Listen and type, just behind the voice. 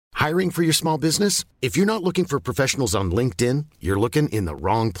Hiring for your small business? If you're not looking for professionals on LinkedIn, you're looking in the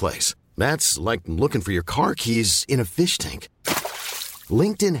wrong place. That's like looking for your car keys in a fish tank.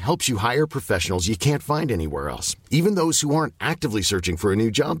 LinkedIn helps you hire professionals you can't find anywhere else, even those who aren't actively searching for a new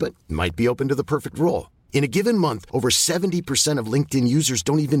job but might be open to the perfect role. In a given month, over 70% of LinkedIn users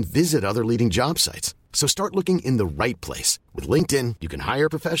don't even visit other leading job sites. So start looking in the right place. With LinkedIn, you can hire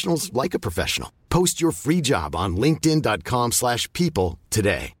professionals like a professional. Post your free job on linkedin.com/people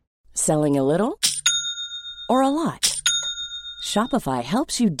today. Selling a little or a lot? Shopify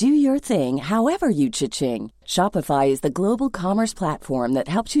helps you do your thing however you cha-ching. Shopify is the global commerce platform that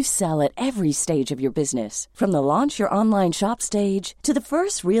helps you sell at every stage of your business. From the launch your online shop stage to the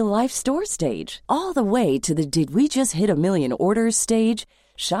first real-life store stage, all the way to the did we just hit a million orders stage.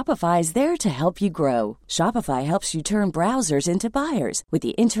 Shopify is there to help you grow. Shopify helps you turn browsers into buyers with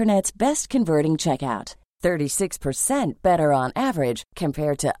the internet's best converting checkout. 36% better on average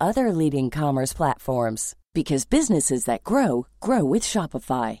compared to other leading commerce platforms. Because businesses that grow, grow with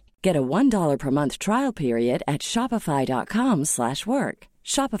Shopify. Get a $1 per month trial period at shopify.com/work.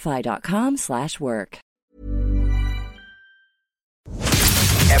 Shopify.com/work.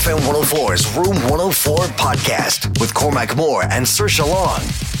 FM 104's Room 104 podcast with Cormac Moore and Saoirse Long.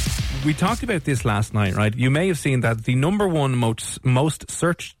 We talked about this last night, right? You may have seen that the number one most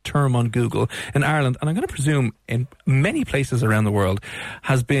searched term on Google in Ireland, and I'm going to presume in many places around the world,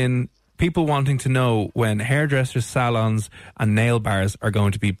 has been people wanting to know when hairdressers, salons and nail bars are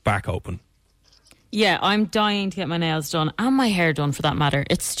going to be back open. Yeah, I'm dying to get my nails done and my hair done for that matter.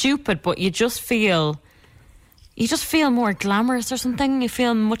 It's stupid, but you just feel more glamorous or something. You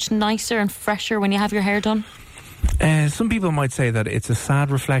feel much nicer and fresher when you have your hair done. Some people might say that it's a sad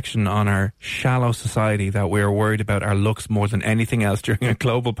reflection on our shallow society that we're worried about our looks more than anything else during a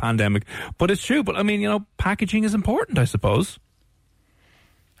global pandemic. But it's true. But I mean, packaging is important, I suppose.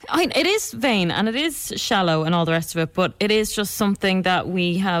 It is vain and it is shallow and all the rest of it, but it is just something that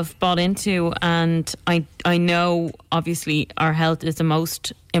we have bought into, and I know obviously our health is the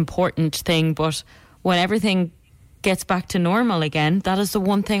most important thing, but when everything gets back to normal again, that is the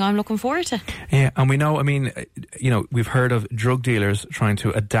one thing I'm looking forward to. Yeah, and we know, we've heard of drug dealers trying to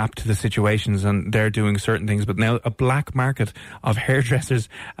adapt to the situations and they're doing certain things, but now a black market of hairdressers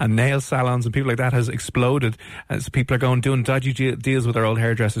and nail salons and people like that has exploded as people are doing dodgy deals with their old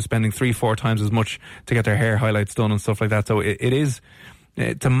hairdressers, spending 3-4 times as much to get their hair highlights done and stuff like that. So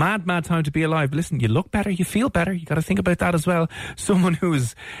it's a mad time to be alive. Listen, you look better, you feel better. You got to think about that as well. Someone who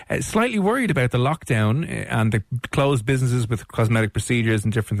is slightly worried about the lockdown and the closed businesses with cosmetic procedures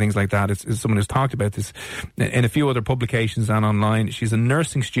and different things like that is someone who's talked about this in a few other publications and online. She's a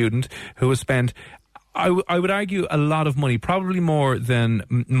nursing student who has spent, I would argue, a lot of money, probably more than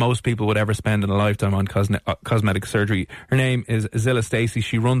most people would ever spend in a lifetime on cosmetic surgery. Her name is Zilla Stacey.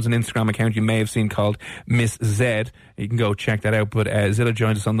 She runs an Instagram account you may have seen called Miss Z. You can go check that out. But Zilla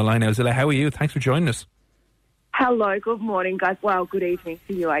joined us on the line now. Zilla, how are you? Thanks for joining us. Hello, good morning, guys. Well, good evening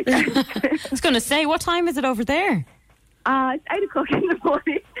for you, I guess. I was going to say, what time is it over there? It's 8 o'clock in the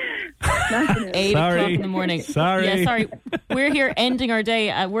morning. 8 o'clock in the morning. Sorry. Yeah, sorry. We're here ending our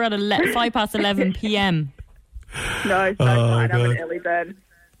day. We're at 11 p.m. No, so fine. I'm an early bird.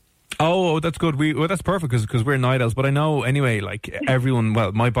 Oh, that's good. That's perfect because we're night owls. But I know anyway, like everyone,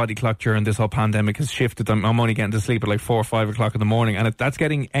 well, my body clock during this whole pandemic has shifted. I'm only getting to sleep at like 4 or 5 o'clock in the morning, and that's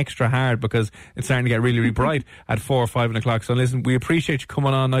getting extra hard because it's starting to get really, really bright at 4 or 5 o'clock. So listen, we appreciate you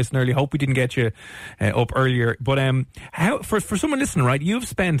coming on nice and early. Hope we didn't get you up earlier. But how for someone listening, right? You've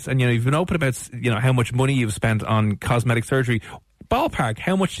spent, and you've been open about how much money you've spent on cosmetic surgery. Ballpark,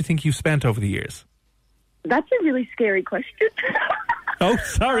 how much do you think you've spent over the years? That's a really scary question. Oh,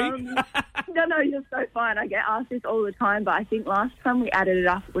 sorry. No, you're so fine. I get asked this all the time, but I think last time we added it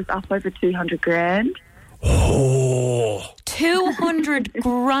up, it was up over 200 grand. Oh. 200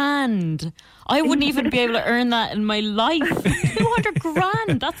 grand. I wouldn't even be able to earn that in my life. 200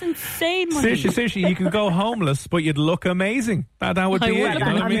 grand. That's insane money. Seriously, you could go homeless, but you'd look amazing. That would be it. You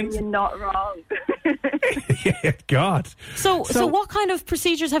know what I mean? You're not wrong. Yeah, God. So what kind of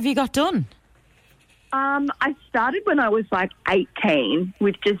procedures have you got done? I started when I was like 18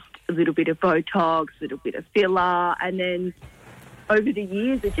 with just a little bit of Botox, a little bit of filler, and then over the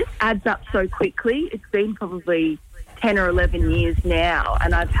years it just adds up so quickly. It's been probably 10 or 11 years now,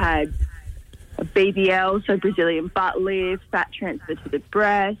 and I've had a BBL, so Brazilian butt lift, fat transfer to the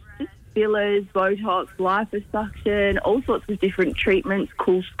breast, just fillers, Botox, liposuction, all sorts of different treatments,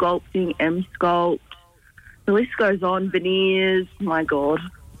 cool sculpting, M-sculpt. The list goes on, veneers, my God.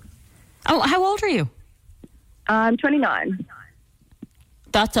 Oh, how old are you? I'm 29.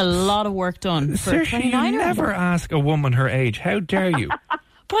 That's a lot of work done. Seriously, you never ask a woman her age. How dare you?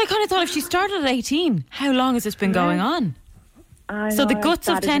 But I kind of thought if she started at 18, how long has this been going on? So the guts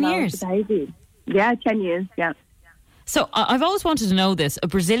of 10 years. Yeah, 10 years, yeah. So I've always wanted to know this. A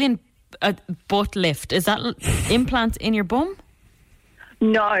Brazilian butt lift, is that implants in your bum?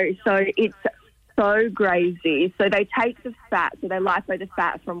 No, so it's so crazy. So they take the fat, so they lipo the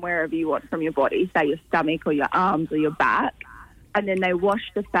fat from wherever you want from your body, say your stomach or your arms or your back, and then they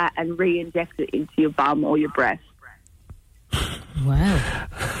wash the fat and re-inject it into your bum or your breast. Wow.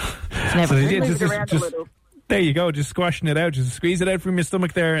 So just there you go, just squashing it out, just squeeze it out from your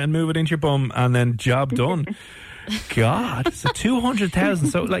stomach there and move it into your bum, and then job done. God, so 200,000.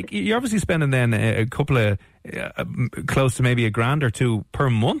 So, like, you're obviously spending then a couple of close to maybe $1,000 or $2,000 per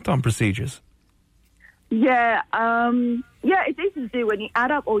month on procedures. Yeah, it's easy to do when you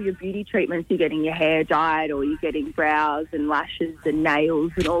add up all your beauty treatments. You're getting your hair dyed, or you're getting brows and lashes and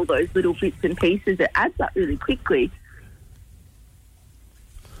nails and all those little bits and pieces. It adds up really quickly.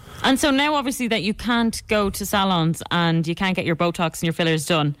 And so now, obviously, that you can't go to salons and you can't get your Botox and your fillers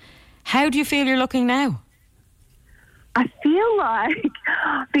done, how do you feel you're looking now? I feel like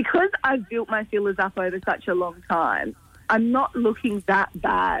because I've built my fillers up over such a long time, I'm not looking that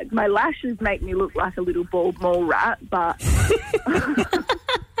bad. My lashes make me look like a little bald mole rat, but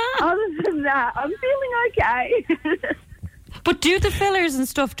other than that, I'm feeling okay. But do the fillers and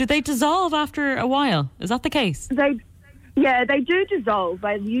stuff, do they dissolve after a while? Is that the case? They do dissolve.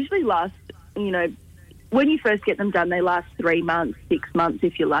 They usually last, when you first get them done, they last 3 months, 6 months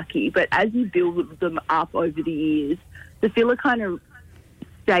if you're lucky. But as you build them up over the years, the filler kind of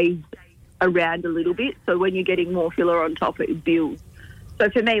stays around a little bit. So when you're getting more filler on top, it builds. So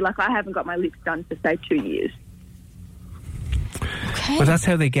for me, like, I haven't got my lips done for, say, 2 years. Okay. But that's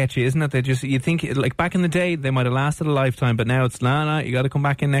how they get you, isn't it? They just, you think, like, back in the day, they might have lasted a lifetime, but now it's, nah, you got to come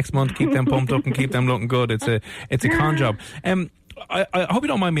back in next month, keep them pumped up and keep them looking good. It's a con job. I hope you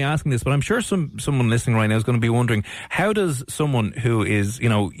don't mind me asking this, but I'm sure someone listening right now is going to be wondering, how does someone who is,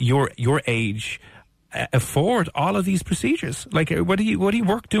 your age afford all of these procedures? Like, what do you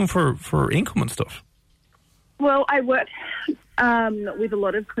work doing for income and stuff? Well, I work with a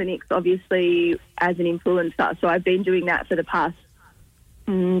lot of clinics, obviously, as an influencer. So I've been doing that for the past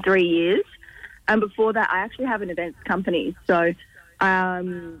 3 years. And before that, I actually have an events company. So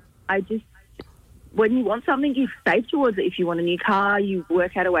when you want something, you save towards it. If you want a new car, you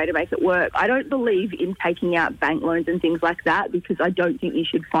work out a way to make it work. I don't believe in taking out bank loans and things like that, because I don't think you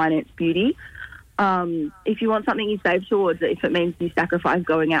should finance beauty. If you want something, you save towards it. If it means you sacrifice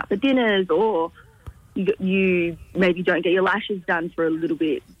going out for dinners, or you maybe don't get your lashes done for a little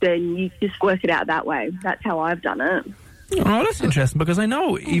bit, then you just work it out that way. That's how I've done it. Oh, that's interesting, because I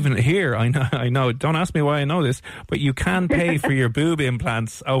know even here, I know, don't ask me why I know this, but you can pay for your boob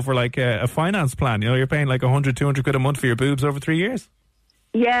implants over like a finance plan. You're paying like 100, 200 quid a month for your boobs over 3 years.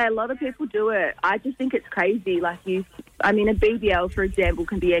 Yeah, a lot of people do it. I just think it's crazy. Like, a BBL, for example,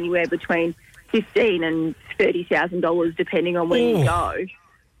 can be anywhere between $15,000 and $30,000 depending on where you go.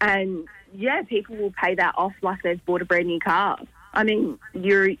 And yeah, people will pay that off like they've bought a brand new car. I mean,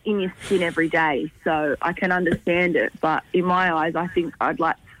 you're in your skin every day, so I can understand it. But in my eyes, I think I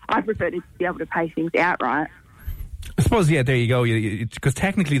prefer to be able to pay things outright. I suppose, yeah, there you go. Because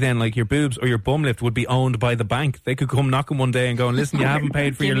technically then, like, your boobs or your bum lift would be owned by the bank. They could come knocking one day and go, listen, you haven't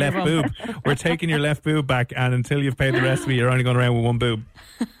paid for your left boob. We're taking your left boob back, and until you've paid the rest of it, you're only going around with one boob.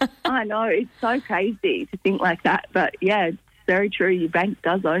 I know, it's so crazy to think like that. But yeah, it's very true. Your bank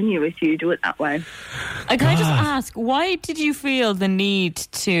does own you if you do it that way. Can I just ask, why did you feel the need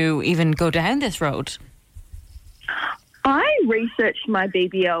to even go down this road? I researched my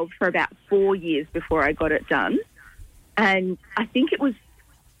BBL for about 4 years before I got it done. And I think it was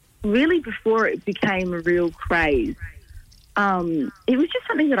really before it became a real craze. It was just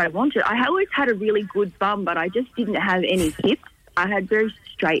something that I wanted. I always had a really good bum, but I just didn't have any hips. I had very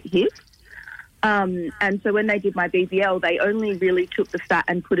straight hips. And so when they did my BBL, they only really took the fat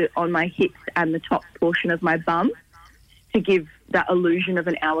and put it on my hips and the top portion of my bum to give that illusion of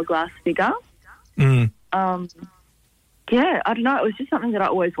an hourglass figure. Mm. Yeah, I don't know. It was just something that I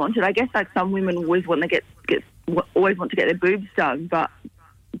always wanted. I guess like some women always want to get their boobs done, but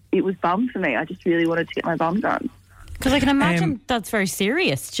it was bum for me. I just really wanted to get my bum done. Because I can imagine that's very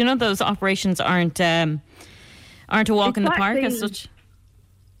serious. Do you know those operations aren't a walk in the park as such?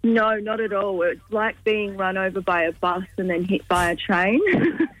 No, not at all. It's like being run over by a bus and then hit by a train.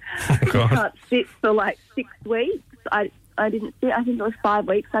 Oh, you can't sit for like 6 weeks. I didn't sit. I think it was 5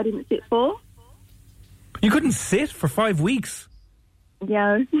 weeks I didn't sit for. You couldn't sit for 5 weeks?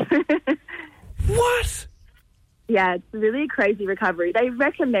 Yeah. What? Yeah, it's really a crazy recovery. They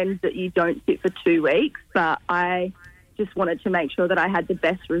recommend that you don't sit for 2 weeks, but I just wanted to make sure that I had the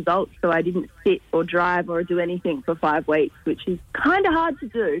best results, so I didn't sit or drive or do anything for 5 weeks, which is kind of hard to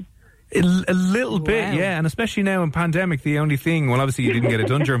do. A little bit, yeah, and especially now in pandemic, the only thing, well, obviously you didn't get it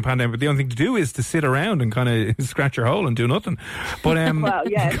done during pandemic, but the only thing to do is to sit around and kind of scratch your hole and do nothing. But well,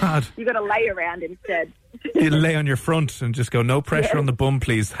 yeah, God, you got to lay around instead. You lay on your front and just go, no pressure on the bum,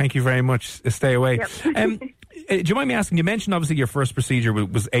 please. Thank you very much. Stay away. Yep. Do you mind me asking? You mentioned obviously your first procedure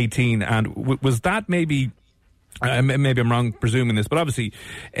was 18, and was that maybe? Maybe I'm wrong presuming this, but obviously,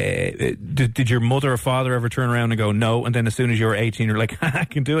 did your mother or father ever turn around and go no? And then as soon as you were 18, you're like, I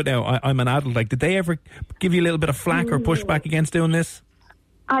can do it now. I'm an adult. Like, did they ever give you a little bit of flack or pushback against doing this?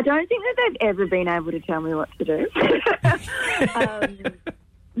 I don't think that they've ever been able to tell me what to do.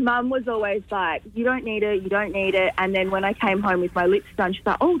 Mum was always like, you don't need it, you don't need it. And then when I came home with my lips done, she's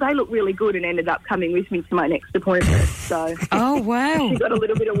like, oh, they look really good, and ended up coming with me to my next appointment. So, oh, wow. She got a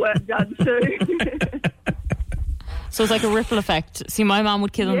little bit of work done too. So it's like a ripple effect. See, my mum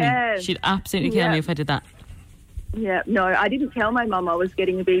would kill me. She'd absolutely kill me if I did that. Yeah, no, I didn't tell my mum I was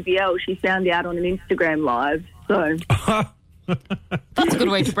getting a BBL. She found out on an Instagram live. So that's a good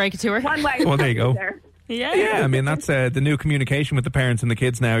way to break it to her. One way. Well, there you go. Yeah, I mean, that's the new communication with the parents and the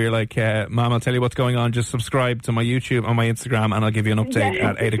kids now. You're like, Mom, I'll tell you what's going on. Just subscribe to my YouTube on my Instagram, and I'll give you an update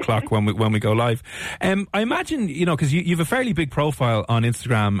at 8 o'clock when we go live. I imagine, because you've a fairly big profile on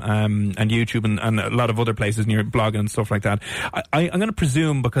Instagram and YouTube and a lot of other places, and you're blogging and stuff like that. I'm going to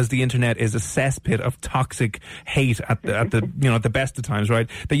presume, because the internet is a cesspit of toxic hate at the best of times, right?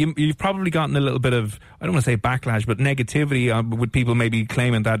 That you've probably gotten a little bit of, I don't want to say backlash, but negativity with people maybe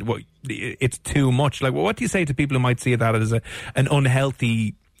claiming that it's too much. Like, what do you say to people who might see that as an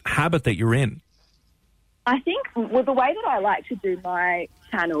unhealthy habit that you're in? I think, well, the way that I like to do my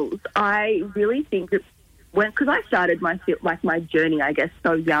channels, I really think that because I started my journey, I guess,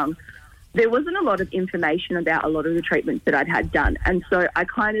 so young, there wasn't a lot of information about a lot of the treatments that I'd had done. And so I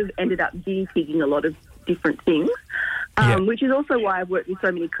kind of ended up guinea pigging a lot of different things, which is also why I've worked with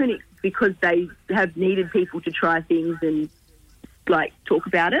so many clinics, because they have needed people to try things and, talk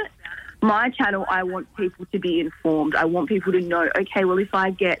about it. My channel, I want people to be informed. I want people to know, okay, well, if I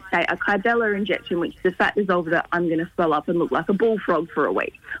get, say, a Kybella injection, which is a fat dissolver, I'm going to swell up and look like a bullfrog for a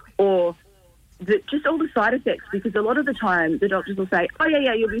week. Or just all the side effects, because a lot of the time the doctors will say, oh,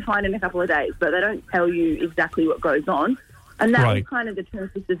 yeah, you'll be fine in a couple of days, but they don't tell you exactly what goes on. And that was kind of the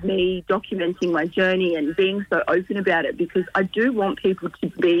purpose of me documenting my journey and being so open about it, because I do want people to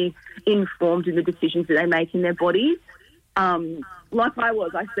be informed in the decisions that they make in their bodies. Like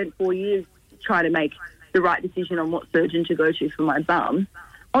I spent 4 years trying to make the right decision on what surgeon to go to for my bum.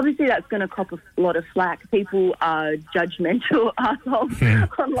 Obviously, that's going to cop a lot of flack. People are judgmental assholes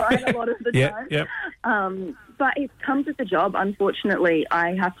online a lot of the time. Yep. But it comes with the job. Unfortunately,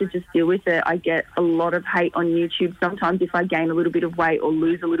 I have to just deal with it. I get a lot of hate on YouTube sometimes if I gain a little bit of weight or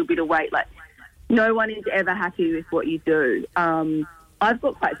lose a little bit of weight. Like, no one is ever happy with what you do. I've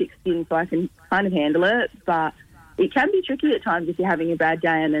got quite thick skin, so I can kind of handle it, but it can be tricky at times if you're having a bad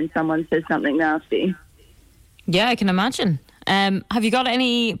day and then someone says something nasty. Yeah, I can imagine. Have you got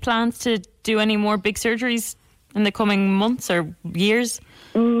any plans to do any more big surgeries in the coming months or years?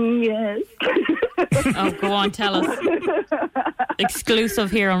 Yes. Oh, go on, tell us. Exclusive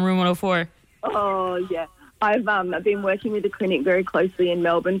here on Room 104. Oh, yeah. I've been working with a clinic very closely in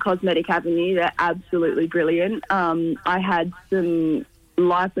Melbourne, Cosmetic Avenue. They're absolutely brilliant. I had some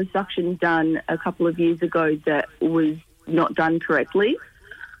liposuction done a couple of years ago that was not done correctly.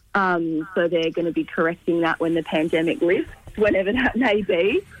 So they're going to be correcting that when the pandemic lifts, whenever that may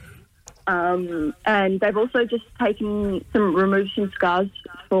be. And they've also just removed some scars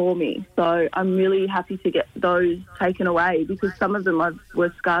for me. So I'm really happy to get those taken away, because some of them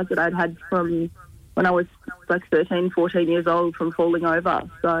were scars that I'd had from when I was 13, 14 years old from falling over.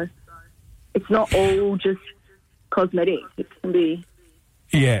 So it's not all just cosmetic. It can be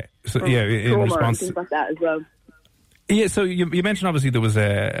in response, things like that as well. Yeah, so you mentioned obviously there was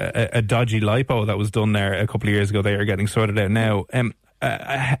a dodgy lipo that was done there a couple of years ago. They are getting sorted out now.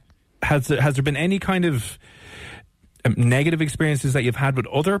 Has there been any kind of negative experiences that you've had with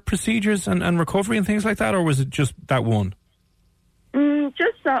other procedures and recovery and things like that, or was it just that one?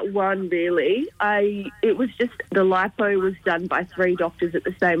 Just that one, really. It was just the lipo was done by 3 doctors at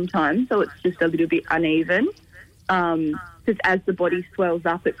the same time, so it's just a little bit uneven. Because as the body swells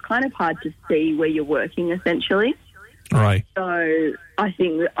up, it's kind of hard to see where you're working, essentially. Right. So I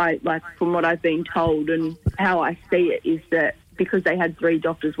think that from what I've been told and how I see it, is that because they had 3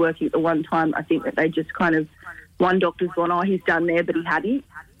 doctors working at the one time, I think that they just kind of, one doctor's gone, oh, he's done there, but he hadn't.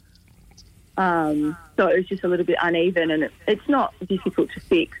 So it was just a little bit uneven, and it's not difficult to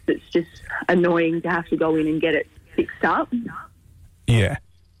fix. It's just annoying to have to go in and get it fixed up. Yeah.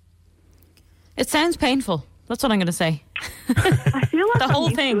 It sounds painful. That's what I'm going to say. I feel like The I'm whole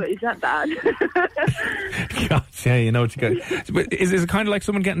used thing. to it. Is that bad? God, yeah, you know what you got. But is it kind of like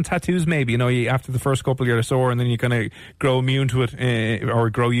someone getting tattoos? Maybe, you know, after the first couple you're sore, and then you kind of grow immune to it, or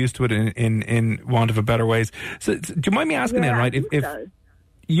grow used to it in want of a better ways. So, do you mind me asking then, right? If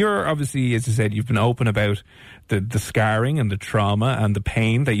you're obviously, as you said, you've been open about the scarring and the trauma and the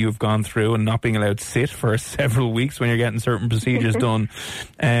pain that you've gone through, and not being allowed to sit for several weeks when you're getting certain procedures done.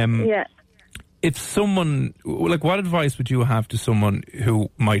 Yeah. If someone, like, what advice would you have to someone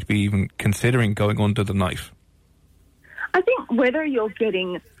who might be even considering going under the knife? I think whether you're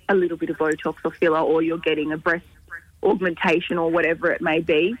getting a little bit of Botox or filler, or you're getting a breast augmentation or whatever it may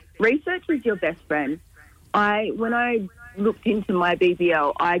be, research is your best friend. When I looked into my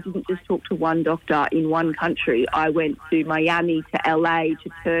BBL, I didn't just talk to one doctor in one country. I went to Miami, to LA,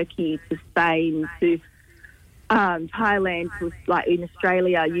 to Turkey, to Spain, to Thailand, to, like in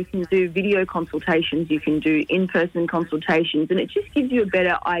Australia. You can do video consultations, you can do in-person consultations, and it just gives you a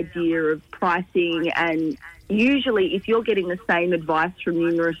better idea of pricing. And usually if you're getting the same advice from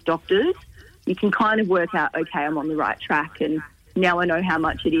numerous doctors, you can kind of work out, okay, I'm on the right track, and now I know how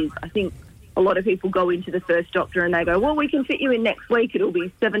much it is. I think a lot of people go into the first doctor and they go, well, we can fit you in next week, it'll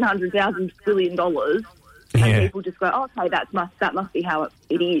be $700,000 billion. And people just go, oh, okay, that must be how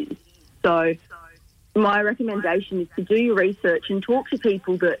it is. So my recommendation is to do your research and talk to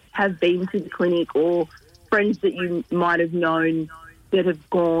people that have been to the clinic, or friends that you might have known that have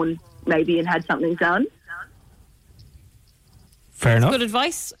gone maybe and had something done. Fair enough. Good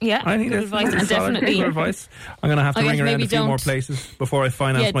advice. Yeah, I think good advice. And definitely good advice. I'm going to have to ring around a few more places before I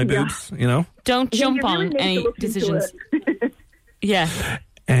finance my boobs, you know. Don't jump on any decisions. Yeah.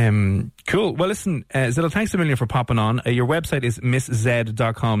 Cool. Well, listen, Zillah, thanks a million for popping on. Your website is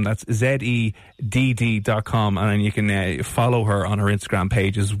MissZed.com. That's ZEDD.com. And you can follow her on her Instagram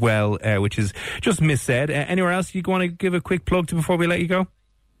page as well, which is just Miss Zed. Anywhere else you want to give a quick plug to before we let you go?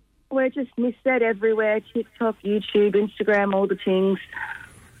 We're just Miss Zed everywhere. TikTok, YouTube, Instagram, all the things.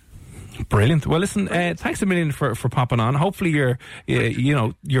 Brilliant. Well, listen, thanks a million for popping on. Hopefully your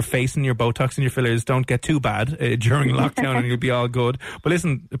face and your Botox and your fillers don't get too bad during lockdown and you'll be all good. But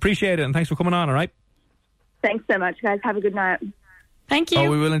listen, appreciate it, and thanks for coming on, all right? Thanks so much, guys. Have a good night. Thank you. Oh,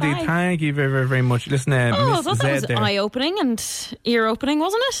 we will indeed. Bye. Thank you very, very, very much. Listen, I Miss thought that was there. eye-opening and ear-opening,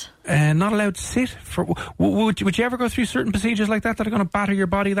 wasn't it? Not allowed to sit for. Would you ever go through certain procedures like that are going to batter your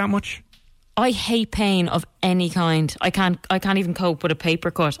body that much? I hate pain of any kind. I can't even cope with a paper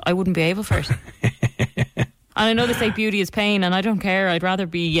cut. I wouldn't be able for it. And I know they say beauty is pain, and I don't care. I'd rather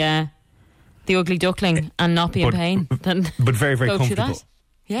be the ugly duckling and not be in pain than but very, very go comfortable. through that.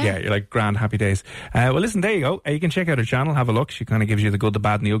 Yeah, you're like grand happy days. Well, listen, there you go. You can check out her channel, have a look. She kind of gives you the good, the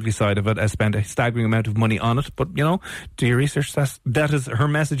bad, and the ugly side of it. I spent a staggering amount of money on it, but you know, do your research. That is her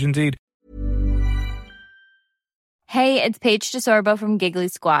message indeed. Hey, it's Paige DeSorbo from Giggly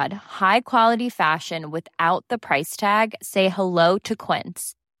Squad. High quality fashion without the price tag. Say hello to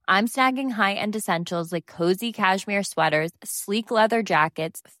Quince. I'm snagging high-end essentials like cozy cashmere sweaters, sleek leather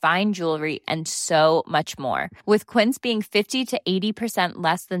jackets, fine jewelry, and so much more. With Quince being 50 to 80%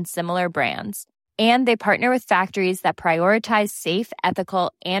 less than similar brands. And they partner with factories that prioritize safe,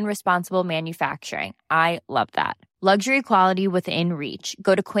 ethical, and responsible manufacturing. I love that. Luxury quality within reach.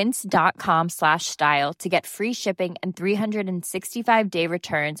 Go to quince.com/style to get free shipping and 365-day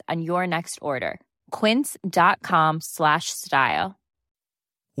returns on your next order. Quince.com/style.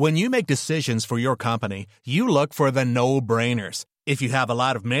 When you make decisions for your company, you look for the no-brainers. If you have a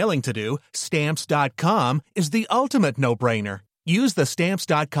lot of mailing to do, Stamps.com is the ultimate no-brainer. Use the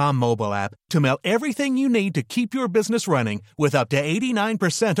Stamps.com mobile app to mail everything you need to keep your business running with up to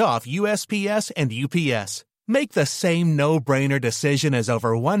 89% off USPS and UPS. Make the same no-brainer decision as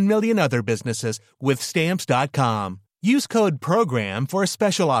over 1 million other businesses with Stamps.com. Use code PROGRAM for a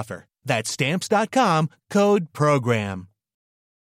special offer. That's Stamps.com, code PROGRAM.